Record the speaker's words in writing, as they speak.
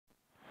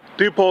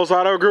Diepholz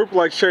Auto Group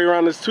like to show you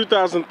around this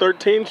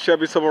 2013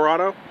 Chevy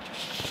Silverado.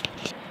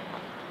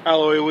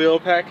 Alloy wheel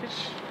package,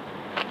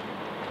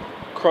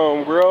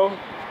 chrome grille,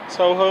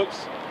 tow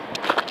hooks.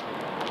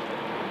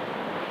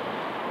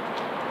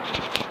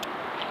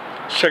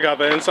 Check out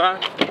the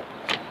inside.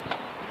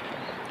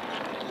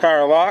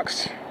 Power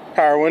locks,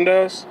 power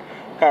windows,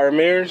 power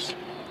mirrors,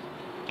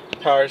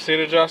 power seat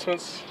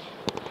adjustments,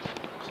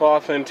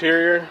 cloth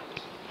interior,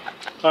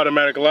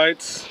 automatic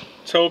lights,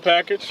 tow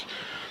package,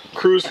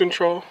 cruise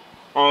control,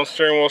 on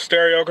steering wheel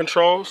stereo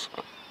controls,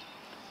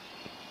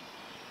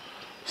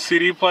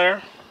 CD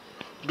player,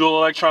 dual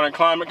electronic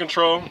climate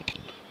control,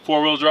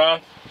 4-wheel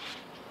drive.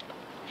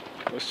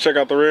 Let's check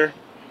out the rear.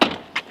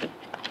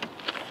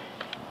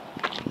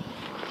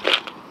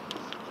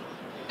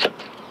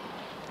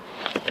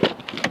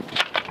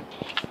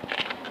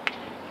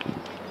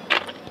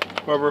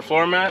 Rubber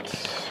floor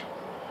mats,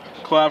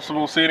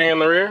 collapsible seating in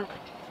the rear.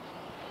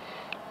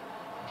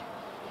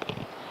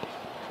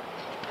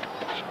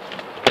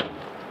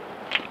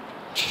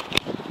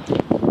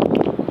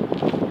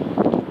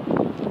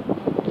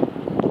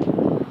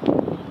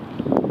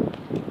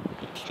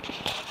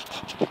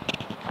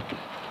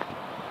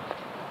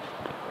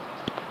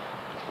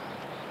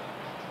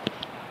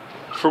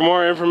 For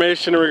more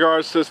information in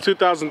regards to this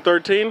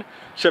 2013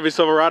 Chevy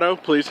Silverado,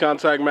 please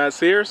contact Matt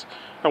Sears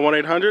at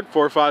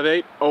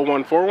 1-800-458-0141.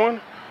 Or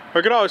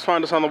you can always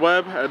find us on the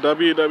web at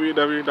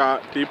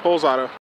www.diepholzauto.com.